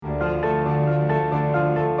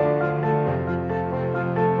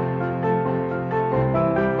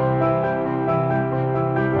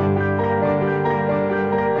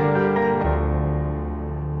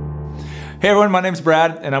Hey everyone, my name's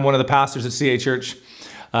Brad, and I'm one of the pastors at CA Church,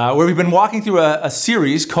 where we've been walking through a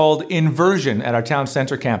series called Inversion at our town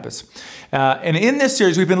center campus. And in this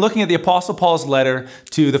series, we've been looking at the Apostle Paul's letter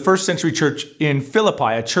to the first century church in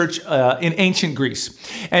Philippi, a church in ancient Greece.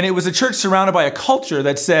 And it was a church surrounded by a culture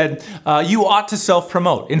that said, you ought to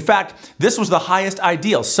self-promote. In fact, this was the highest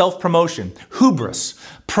ideal, self-promotion, hubris,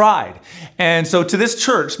 pride. And so to this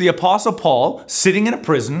church, the Apostle Paul, sitting in a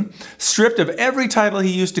prison, stripped of every title he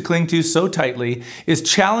used to cling to so tightly, is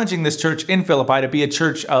challenging this church in Philippi to be a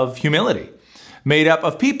church of humility, made up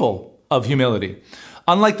of people of humility.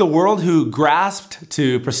 Unlike the world who grasped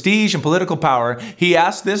to prestige and political power, he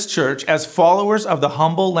asked this church, as followers of the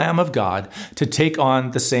humble Lamb of God, to take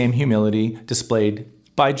on the same humility displayed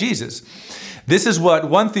by Jesus. This is what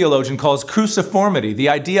one theologian calls cruciformity, the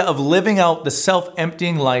idea of living out the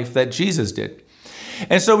self-emptying life that Jesus did.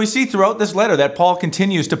 And so we see throughout this letter that Paul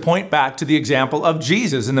continues to point back to the example of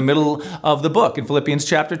Jesus in the middle of the book in Philippians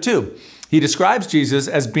chapter 2. He describes Jesus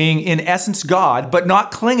as being in essence God, but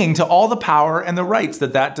not clinging to all the power and the rights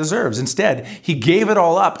that deserves. Instead, he gave it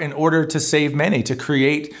all up in order to save many, to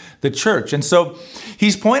create the church. And so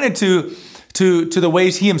he's pointed to the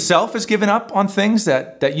ways he himself has given up on things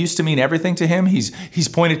that used to mean everything to him. He's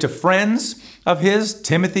pointed to friends of his,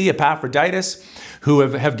 Timothy, Epaphroditus, who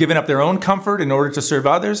have given up their own comfort in order to serve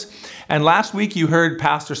others. And last week you heard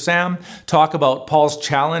Pastor Sam talk about Paul's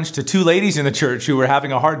challenge to two ladies in the church who were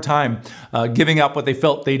having a hard time giving up what they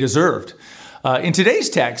felt they deserved. In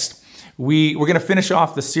today's text, we're going to finish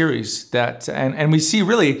off the series and we see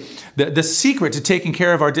really the secret to taking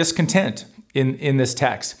care of our discontent in this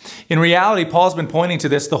text. In reality, Paul's been pointing to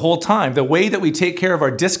this the whole time. The way that we take care of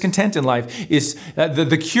our discontent in life is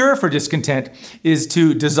the cure for discontent is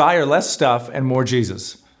to desire less stuff and more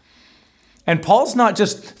Jesus. And Paul's not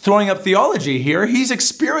just throwing up theology here. He's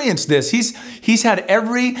experienced this. He's had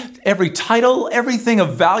every title, everything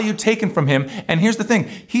of value taken from him. And here's the thing,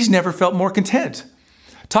 he's never felt more content.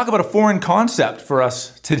 Talk about a foreign concept for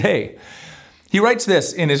us today. He writes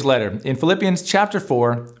this in his letter in Philippians chapter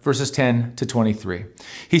 4, verses 10 to 23.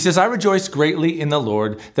 He says, I rejoice greatly in the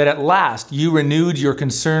Lord that at last you renewed your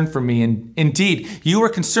concern for me. And indeed, you were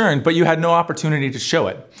concerned, but you had no opportunity to show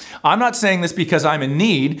it. I'm not saying this because I'm in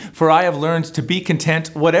need, for I have learned to be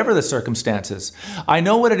content whatever the circumstances. I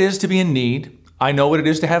know what it is to be in need. I know what it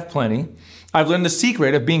is to have plenty. I've learned the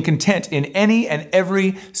secret of being content in any and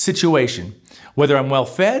every situation. Whether I'm well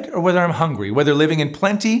fed or whether I'm hungry, whether living in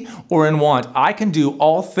plenty or in want, I can do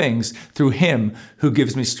all things through him who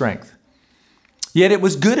gives me strength. Yet it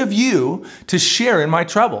was good of you to share in my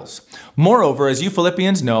troubles. Moreover, as you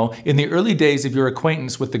Philippians know, in the early days of your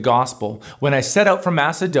acquaintance with the gospel, when I set out from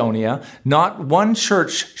Macedonia, not one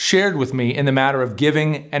church shared with me in the matter of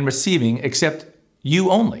giving and receiving except you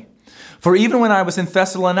only. For even when I was in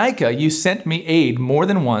Thessalonica, you sent me aid more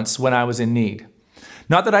than once when I was in need.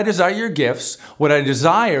 Not that I desire your gifts. What I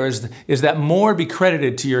desire is that more be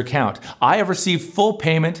credited to your account. I have received full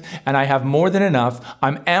payment, and I have more than enough.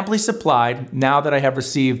 I'm amply supplied now that I have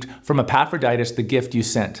received from Epaphroditus the gift you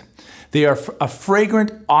sent. They are a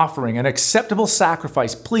fragrant offering, an acceptable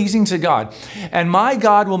sacrifice, pleasing to God. And my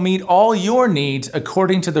God will meet all your needs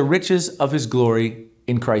according to the riches of his glory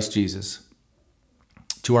in Christ Jesus.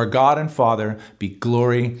 To our God and Father be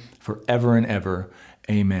glory forever and ever.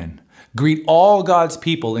 Amen. Greet all God's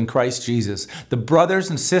people in Christ Jesus. The brothers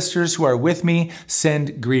and sisters who are with me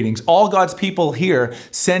send greetings. All God's people here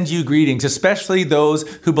send you greetings, especially those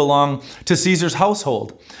who belong to Caesar's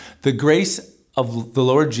household. The grace of the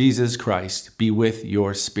Lord Jesus Christ be with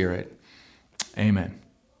your spirit. Amen.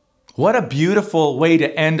 What a beautiful way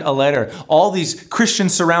to end a letter. All these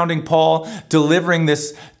Christians surrounding Paul, delivering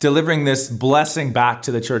this blessing back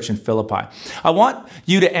to the church in Philippi. I want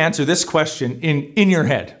you to answer this question in your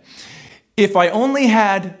head. If I only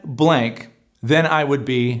had blank, then I would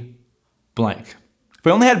be blank. If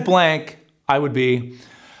I only had blank, I would be...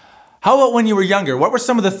 How about when you were younger? What were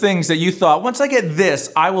some of the things that you thought, once I get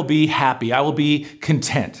this, I will be happy, I will be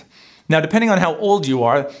content? Now, depending on how old you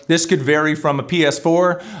are, this could vary from a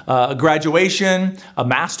PS4, a graduation, a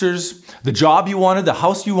master's, the job you wanted, the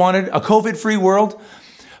house you wanted, a COVID-free world.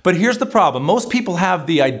 But here's the problem. Most people have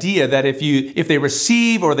the idea that if they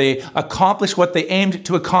receive or they accomplish what they aimed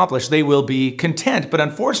to accomplish, they will be content. But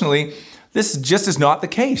unfortunately, this just is not the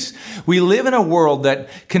case. We live in a world that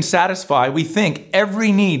can satisfy, we think,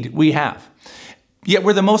 every need we have. Yet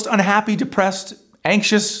we're the most unhappy, depressed,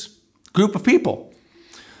 anxious group of people.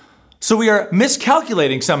 So we are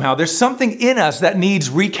miscalculating somehow. There's something in us that needs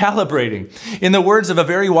recalibrating. In the words of a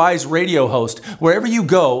very wise radio host, wherever you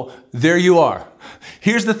go, there you are.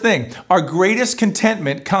 Here's the thing. Our greatest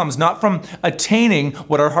contentment comes not from attaining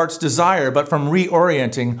what our hearts desire, but from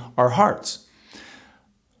reorienting our hearts.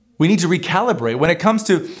 We need to recalibrate. When it comes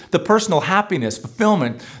to the personal happiness,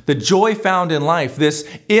 fulfillment, the joy found in life, this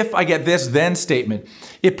 "if I get this, then" statement,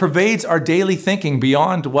 it pervades our daily thinking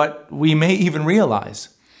beyond what we may even realize.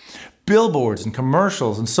 Billboards and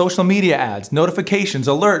commercials and social media ads, notifications,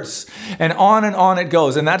 alerts, and on it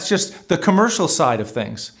goes. And that's just the commercial side of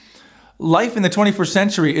things. Life in the 21st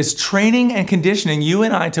century is training and conditioning you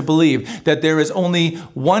and I to believe that there is only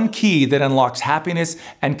one key that unlocks happiness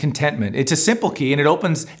and contentment. It's a simple key and it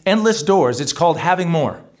opens endless doors. It's called having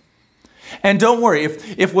more. And don't worry,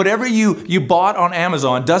 if whatever you bought on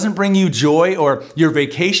Amazon doesn't bring you joy or your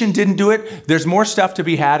vacation didn't do it, there's more stuff to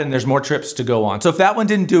be had and there's more trips to go on. So if that one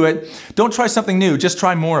didn't do it, don't try something new, just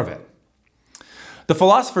try more of it.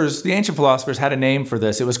 The ancient philosophers had a name for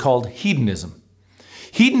this. It was called hedonism.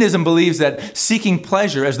 Hedonism believes that seeking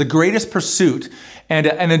pleasure as the greatest pursuit and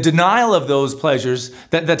a denial of those pleasures,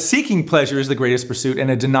 that seeking pleasure is the greatest pursuit and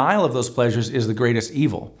a denial of those pleasures is the greatest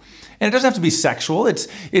evil. And it doesn't have to be sexual. It's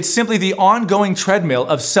simply the ongoing treadmill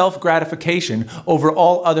of self-gratification over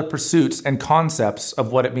all other pursuits and concepts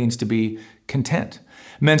of what it means to be content.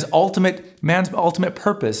 Man's ultimate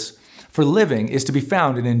purpose for living is to be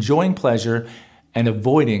found in enjoying pleasure and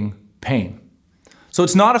avoiding pain. So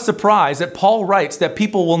it's not a surprise that Paul writes that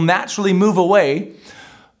people will naturally move away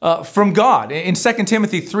from God. In 2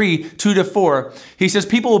 Timothy 3, 2-4, he says,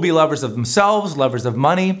 people will be lovers of themselves, lovers of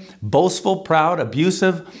money, boastful, proud,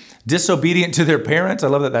 abusive, disobedient to their parents. I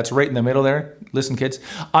love that that's right in the middle there. Listen, kids.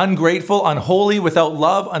 Ungrateful, unholy, without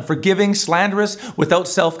love, unforgiving, slanderous, without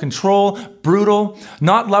self-control, brutal,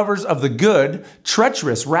 not lovers of the good,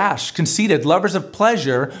 treacherous, rash, conceited, lovers of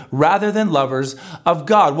pleasure rather than lovers of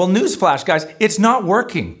God. Well, newsflash, guys, it's not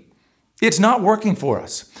working. It's not working for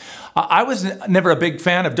us. I was never a big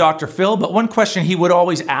fan of Dr. Phil, but one question he would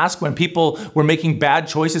always ask when people were making bad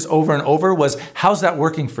choices over and over was, how's that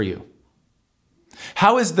working for you?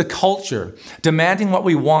 How is the culture demanding what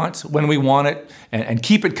we want when we want it and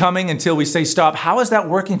keep it coming until we say stop? How is that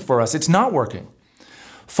working for us? It's not working.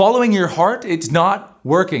 Following your heart, it's not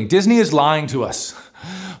working. Disney is lying to us.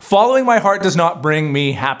 Following my heart does not bring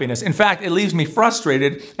me happiness. In fact, it leaves me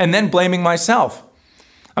frustrated and then blaming myself.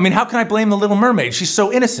 I mean, how can I blame the Little Mermaid? She's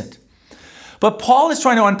so innocent. But Paul is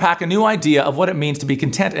trying to unpack a new idea of what it means to be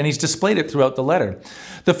content, and he's displayed it throughout the letter.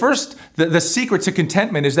 The secret to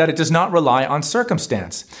contentment is that it does not rely on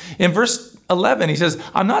circumstance. In verse 11, he says,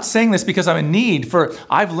 I'm not saying this because I'm in need, for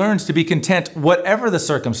I've learned to be content whatever the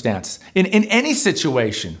circumstance, in any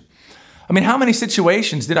situation. I mean, how many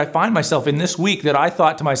situations did I find myself in this week that I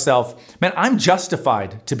thought to myself, man, I'm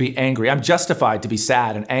justified to be angry. I'm justified to be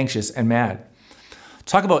sad and anxious and mad.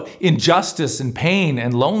 Talk about injustice and pain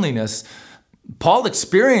and loneliness. Paul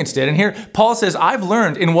experienced it. And here Paul says, I've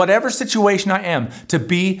learned in whatever situation I am to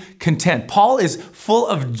be content. Paul is full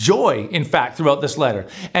of joy, in fact, throughout this letter.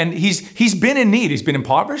 And he's been in need. He's been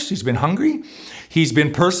impoverished. He's been hungry. He's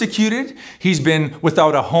been persecuted. He's been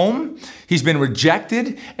without a home. He's been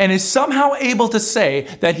rejected and is somehow able to say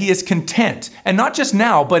that he is content. And not just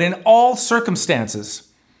now, but in all circumstances.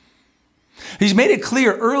 He's made it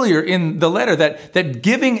clear earlier in the letter that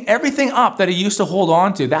giving everything up that he used to hold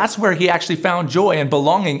on to, that's where he actually found joy and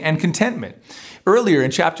belonging and contentment. Earlier in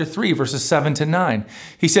chapter 3, verses 7-9,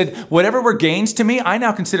 he said, whatever were gains to me, I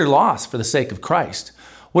now consider loss for the sake of Christ.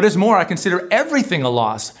 What is more, I consider everything a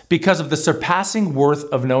loss because of the surpassing worth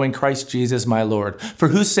of knowing Christ Jesus, my Lord, for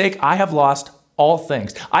whose sake I have lost all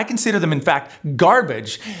things. I consider them, in fact,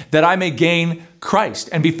 garbage, that I may gain Christ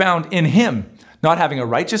and be found in him, not having a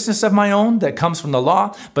righteousness of my own that comes from the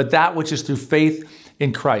law, but that which is through faith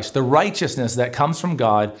in Christ, the righteousness that comes from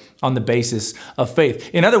God on the basis of faith.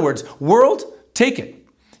 In other words, world, take it.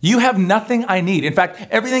 You have nothing I need. In fact,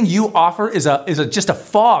 everything you offer is just a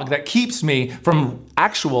fog that keeps me from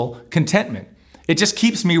actual contentment. It just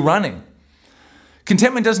keeps me running.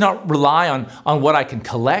 Contentment does not rely on what I can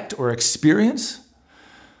collect or experience.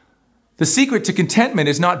 The secret to contentment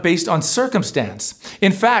is not based on circumstance.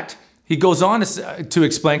 In fact, he goes on to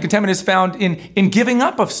explain, contentment is found in giving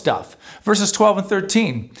up of stuff. Verses 12 and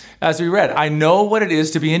 13, as we read, I know what it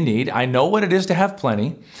is to be in need. I know what it is to have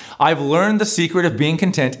plenty. I've learned the secret of being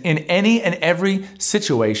content in any and every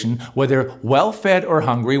situation, whether well-fed or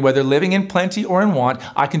hungry, whether living in plenty or in want.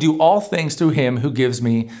 I can do all things through him who gives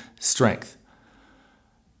me strength.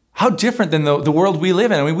 how different than the world we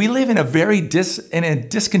live in. I mean, we live in a very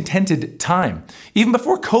discontented time. Even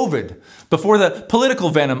before COVID, before the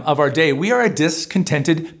political venom of our day, we are a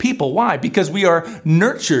discontented people. Why? Because we are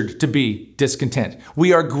nurtured to be discontent.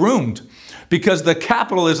 We are groomed because the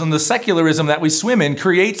capitalism, the secularism that we swim in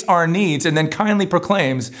creates our needs and then kindly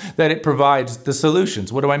proclaims that it provides the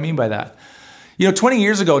solutions. What do I mean by that? 20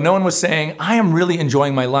 years ago, no one was saying, I am really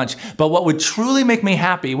enjoying my lunch, but what would truly make me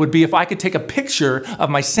happy would be if I could take a picture of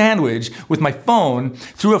my sandwich with my phone,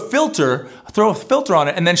 throw a filter on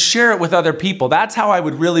it, and then share it with other people. That's how I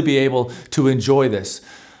would really be able to enjoy this.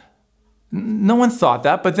 No one thought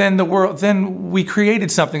that, but then we created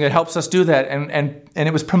something that helps us do that, and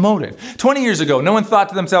it was promoted. 20 years ago, no one thought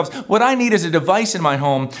to themselves, what I need is a device in my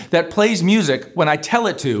home that plays music when I tell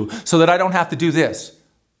it to, so that I don't have to do this.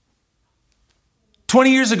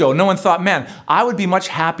 20 years ago, no one thought, man, I would be much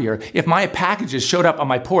happier if my packages showed up on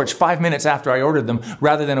my porch 5 minutes after I ordered them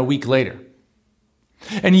rather than a week later.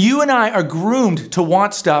 And you and I are groomed to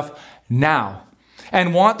want stuff now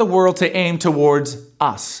and want the world to aim towards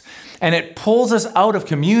us. And it pulls us out of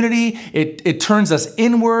community, it turns us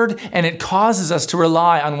inward, and it causes us to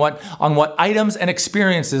rely on what items and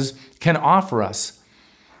experiences can offer us.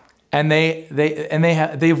 And they've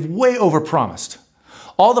way overpromised.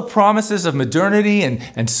 All the promises of modernity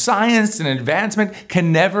and science and advancement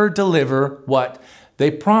can never deliver what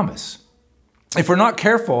they promise. If we're not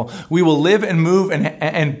careful, we will live and move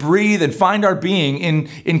and breathe and find our being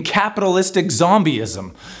in capitalistic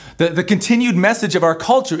zombieism. The continued message of our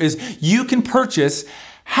culture is you can purchase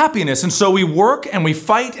happiness. And so we work and we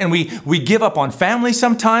fight and we give up on family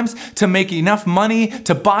sometimes to make enough money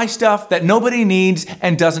to buy stuff that nobody needs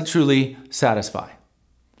and doesn't truly satisfy.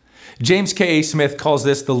 James K.A. Smith calls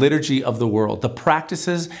this the liturgy of the world, the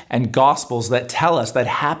practices and gospels that tell us that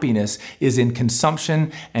happiness is in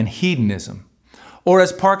consumption and hedonism. Or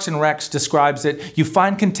as Parks and Recs describes it, you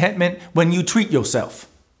find contentment when you treat yourself.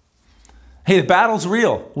 Hey, the battle's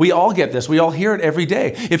real. We all get this. We all hear it every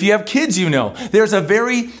day. If you have kids, there's a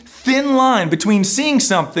very thin line between seeing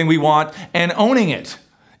something we want and owning it.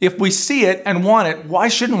 If we see it and want it, why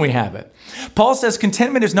shouldn't we have it? Paul says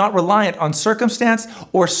contentment is not reliant on circumstance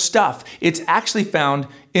or stuff. It's actually found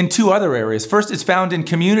in two other areas. First, it's found in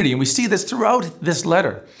community, and we see this throughout this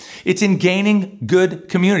letter. It's in gaining good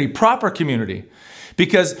community, proper community,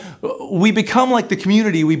 because we become like the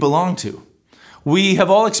community we belong to. We have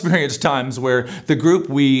all experienced times where the group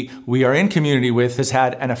we are in community with has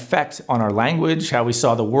had an effect on our language, how we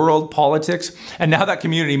saw the world, politics, and now that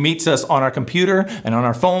community meets us on our computer and on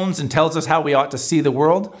our phones and tells us how we ought to see the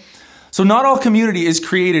world. So not all community is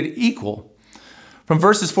created equal. From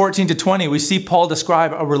verses 14 to 20, we see Paul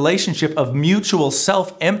describe a relationship of mutual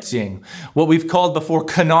self-emptying, what we've called before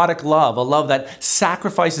kenotic love, a love that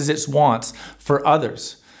sacrifices its wants for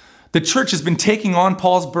others. The church has been taking on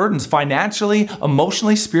Paul's burdens financially,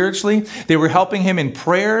 emotionally, spiritually. They were helping him in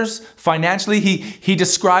prayers. Financially, he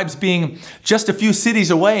describes being just a few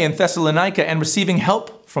cities away in Thessalonica and receiving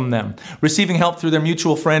help from them, receiving help through their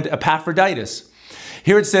mutual friend Epaphroditus.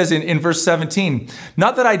 Here it says in verse 17,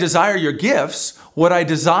 not that I desire your gifts. What I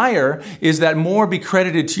desire is that more be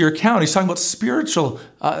credited to your account. He's talking about spiritual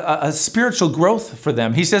growth for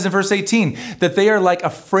them. He says in verse 18 that they are like a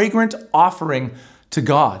fragrant offering to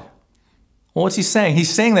God. Well, what's he saying? He's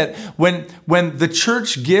saying that when the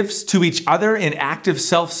church gives to each other in active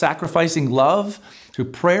self-sacrificing love,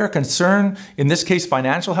 through prayer, concern, in this case,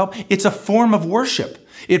 financial help, it's a form of worship.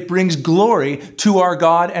 It brings glory to our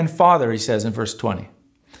God and Father, he says in verse 20.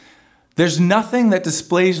 There's nothing that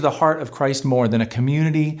displays the heart of Christ more than a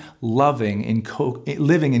community living in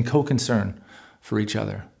co-concern for each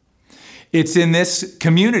other. It's in this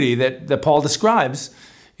community that Paul describes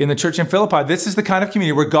in the church in Philippi. This is the kind of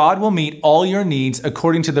community where God will meet all your needs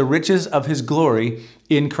according to the riches of his glory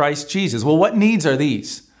in Christ Jesus. Well, what needs are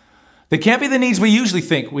these? They can't be the needs we usually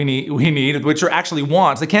think we need, which are actually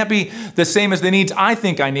wants. They can't be the same as the needs I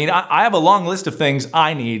think I need. I have a long list of things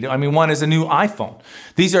I need. I mean, one is a new iPhone.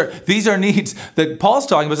 These are needs that Paul's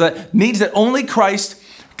talking about, that needs that only Christ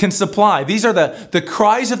can supply. These are the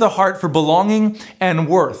cries of the heart for belonging and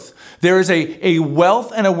worth. There is a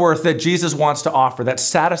wealth and a worth that Jesus wants to offer that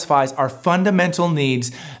satisfies our fundamental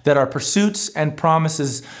needs that our pursuits and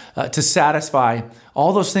promises to satisfy.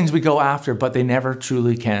 All those things we go after, but they never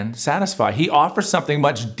truly can satisfy. He offers something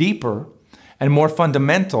much deeper and more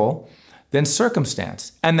fundamental than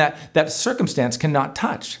circumstance, and that circumstance cannot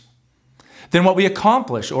touch. Then what we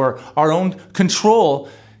accomplish or our own control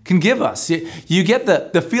can give us. You get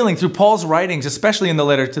the feeling through Paul's writings, especially in the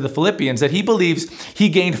letter to the Philippians, that he believes he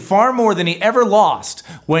gained far more than he ever lost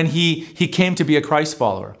when he came to be a Christ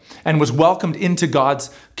follower and was welcomed into God's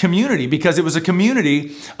community, because it was a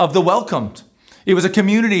community of the welcomed. It was a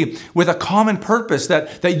community with a common purpose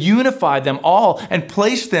that unified them all and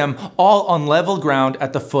placed them all on level ground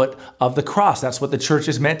at the foot of the cross. That's what the church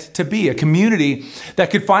is meant to be, a community that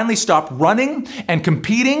could finally stop running and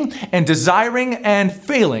competing and desiring and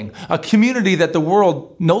failing, a community that the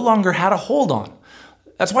world no longer had a hold on.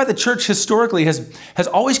 That's why the church historically has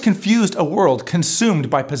always confused a world consumed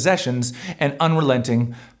by possessions and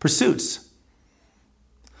unrelenting pursuits.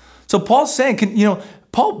 So Paul's saying,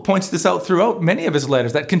 Paul points this out throughout many of his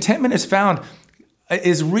letters, that contentment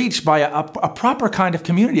is reached by a proper kind of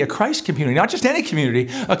community, a Christ community, not just any community,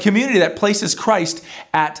 a community that places Christ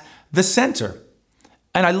at the center.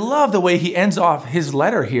 And I love the way he ends off his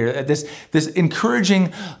letter here, this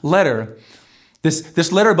encouraging letter,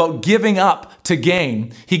 this letter about giving up to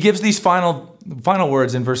gain. He gives these final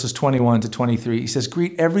words in verses 21 to 23. He says,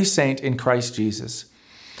 "Greet every saint in Christ Jesus.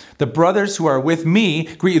 The brothers who are with me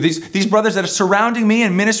greet you." These brothers that are surrounding me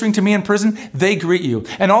and ministering to me in prison, they greet you.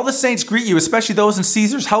 And all the saints greet you, especially those in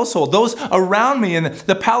Caesar's household. Those around me in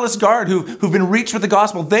the palace guard who've been reached with the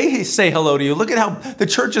gospel, they say hello to you. Look at how the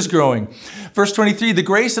church is growing. Verse 23, "The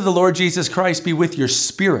grace of the Lord Jesus Christ be with your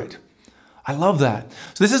spirit." I love that.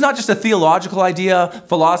 So this is not just a theological idea,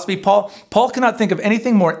 philosophy. Paul cannot think of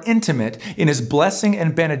anything more intimate in his blessing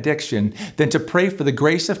and benediction than to pray for the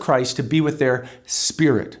grace of Christ to be with their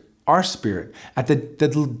spirit, our spirit, at the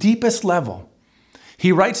deepest level.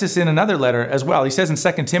 He writes this in another letter as well. He says in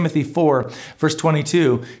 2 Timothy 4, verse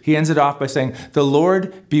 22, he ends it off by saying, "The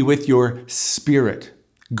Lord be with your spirit.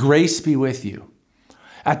 Grace be with you."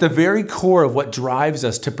 At the very core of what drives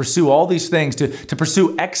us to pursue all these things, to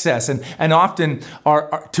pursue excess, and often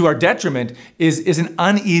to our detriment, is an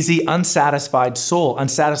uneasy, unsatisfied soul,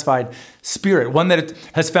 unsatisfied spirit, one that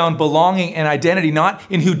has found belonging and identity not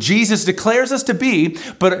in who Jesus declares us to be,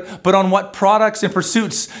 but on what products and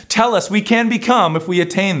pursuits tell us we can become if we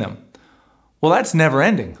attain them. Well, that's never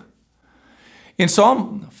ending. In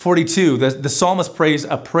Psalm 42, the psalmist prays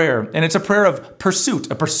a prayer, and it's a prayer of pursuit,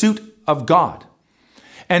 a pursuit of God.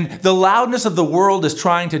 And the loudness of the world is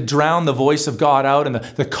trying to drown the voice of God out. And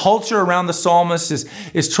the culture around the psalmist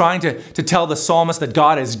is trying to tell the psalmist that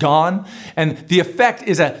God is gone. And the effect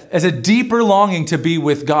is a deeper longing to be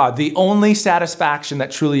with God, the only satisfaction that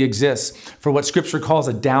truly exists for what Scripture calls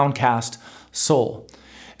a downcast soul.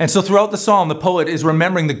 And so throughout the psalm, the poet is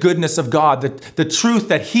remembering the goodness of God, the truth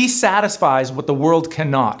that he satisfies what the world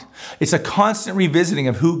cannot. It's a constant revisiting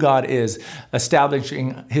of who God is,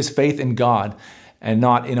 establishing his faith in God, and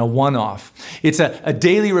not in a one-off. It's a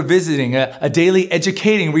daily revisiting, a daily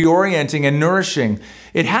educating, reorienting, and nourishing.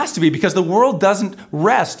 It has to be, because the world doesn't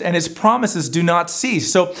rest and his promises do not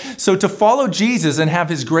cease. So to follow Jesus and have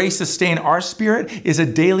his grace sustain our spirit is a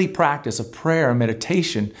daily practice of prayer and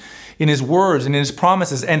meditation in his words and in his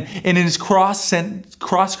promises and in his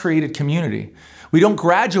cross-created community. We don't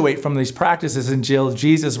graduate from these practices until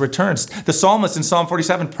Jesus returns. The psalmist in Psalm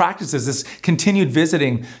 47 practices this continued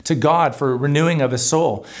visiting to God for renewing of his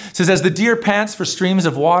soul. It says, "As the deer pants for streams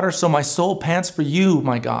of water, so my soul pants for you,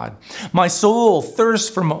 my God. My soul thirsts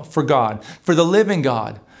for God, for the living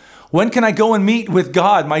God. When can I go and meet with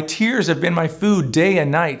God? My tears have been my food day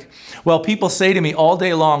and night. While people say to me all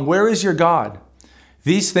day long, 'Where is your God?'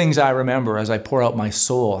 These things I remember as I pour out my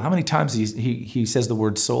soul." How many times he says the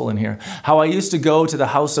word soul in here? "How I used to go to the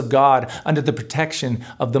house of God under the protection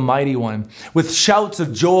of the Mighty One, with shouts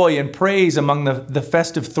of joy and praise among the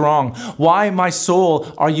festive throng. Why, my soul,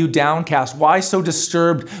 are you downcast? Why so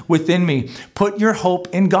disturbed within me? Put your hope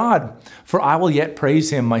in God, for I will yet praise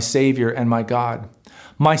him, my Savior and my God.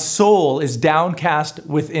 My soul is downcast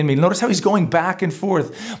within me." Notice how he's going back and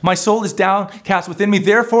forth. "My soul is downcast within me.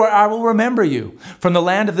 Therefore, I will remember you from the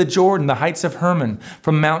land of the Jordan, the heights of Hermon,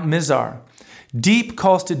 from Mount Mizar. Deep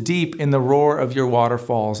calls to deep in the roar of your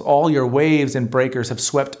waterfalls. All your waves and breakers have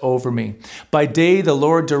swept over me. By day, the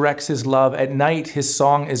Lord directs his love. At night, his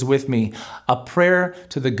song is with me, a prayer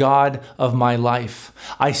to the God of my life.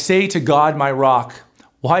 I say to God, my rock,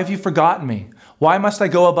 why have you forgotten me? Why must I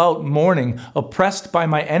go about mourning, oppressed by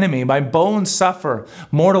my enemy? My bones suffer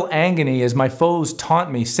mortal agony as my foes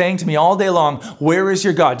taunt me, saying to me all day long, 'Where is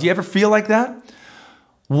your God?'" Do you ever feel like that?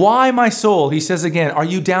 "Why, my soul," he says again, "are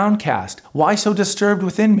you downcast? Why so disturbed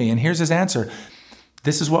within me?" And here's his answer.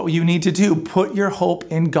 This is what you need to do. Put your hope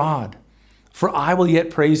in God, for I will yet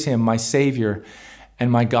praise him, my Savior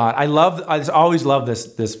and my God. I always love this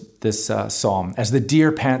psalm. "As the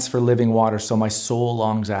deer pants for living water, so my soul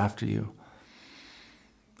longs after you."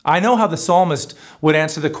 I know how the psalmist would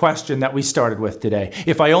answer the question that we started with today.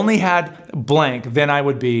 If I only had blank, then I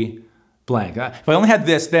would be blank. If I only had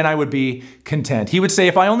this, then I would be content. He would say,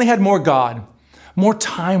 if I only had more God, more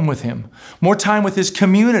time with him, more time with his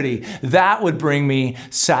community, that would bring me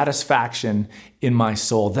satisfaction in my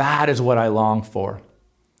soul. That is what I long for.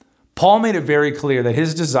 Paul made it very clear that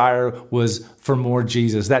his desire was for more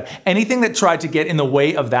Jesus, that anything that tried to get in the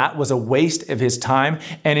way of that was a waste of his time,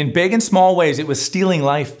 and in big and small ways, it was stealing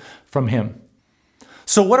life from him.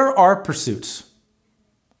 So what are our pursuits?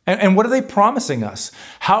 And what are they promising us?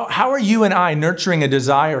 How are you and I nurturing a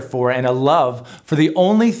desire for and a love for the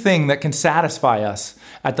only thing that can satisfy us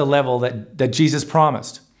at the level that Jesus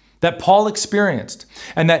promised, that Paul experienced,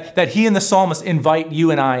 and that he and the psalmist invite you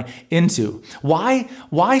and I into?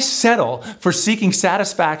 Why settle for seeking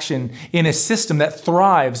satisfaction in a system that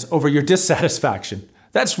thrives over your dissatisfaction?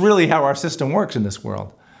 That's really how our system works in this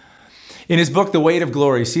world. In his book, The Weight of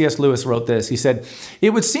Glory, C.S. Lewis wrote this. He said,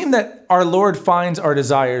 "It would seem that our Lord finds our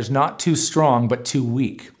desires not too strong, but too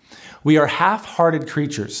weak. We are half-hearted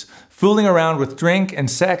creatures, fooling around with drink and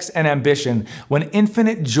sex and ambition when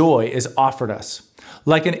infinite joy is offered us.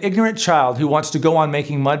 Like an ignorant child who wants to go on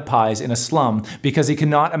making mud pies in a slum because he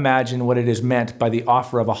cannot imagine what it is meant by the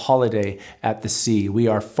offer of a holiday at the sea. We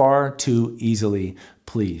are far too easily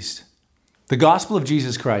pleased." The gospel of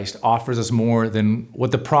Jesus Christ offers us more than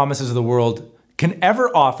what the promises of the world can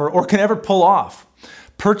ever offer or can ever pull off,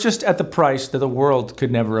 purchased at the price that the world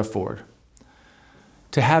could never afford.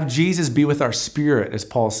 To have Jesus be with our spirit, as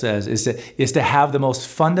Paul says, is to have the most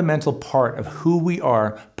fundamental part of who we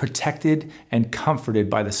are protected and comforted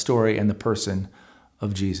by the story and the person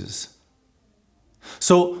of Jesus.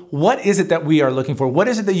 So what is it that we are looking for? What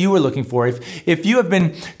is it that you are looking for? If you have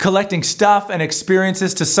been collecting stuff and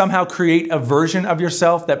experiences to somehow create a version of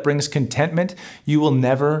yourself that brings contentment, you will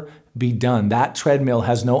never be done. That treadmill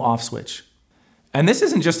has no off switch. And this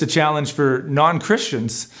isn't just a challenge for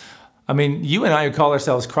non-Christians. I mean, you and I who call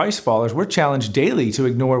ourselves Christ followers, we're challenged daily to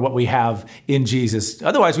ignore what we have in Jesus.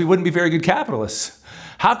 Otherwise, we wouldn't be very good capitalists.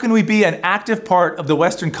 How can we be an active part of the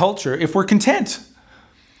Western culture if we're content?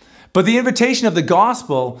 But the invitation of the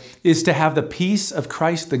gospel is to have the peace of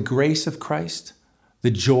Christ, the grace of Christ, the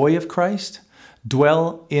joy of Christ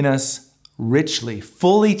dwell in us richly,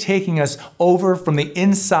 fully taking us over from the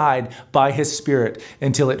inside by his Spirit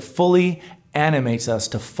until it fully animates us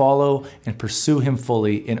to follow and pursue him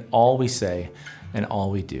fully in all we say and all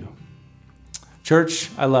we do. Church,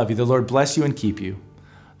 I love you. The Lord bless you and keep you.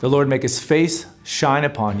 The Lord make his face shine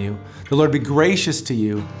upon you. The Lord be gracious to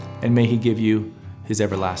you, and may he give you his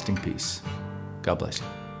everlasting peace. God bless you.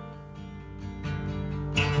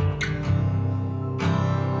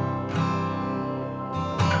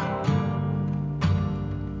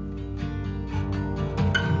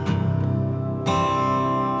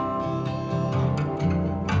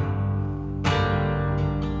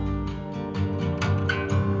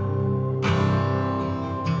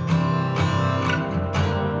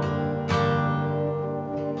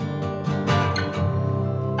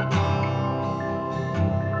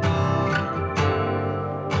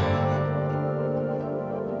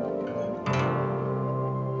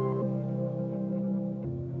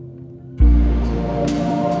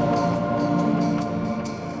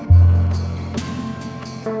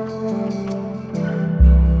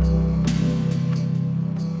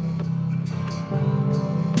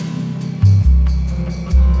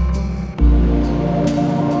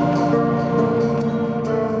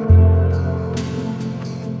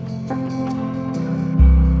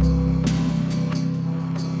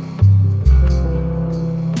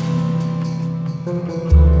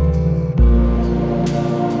 Thank you.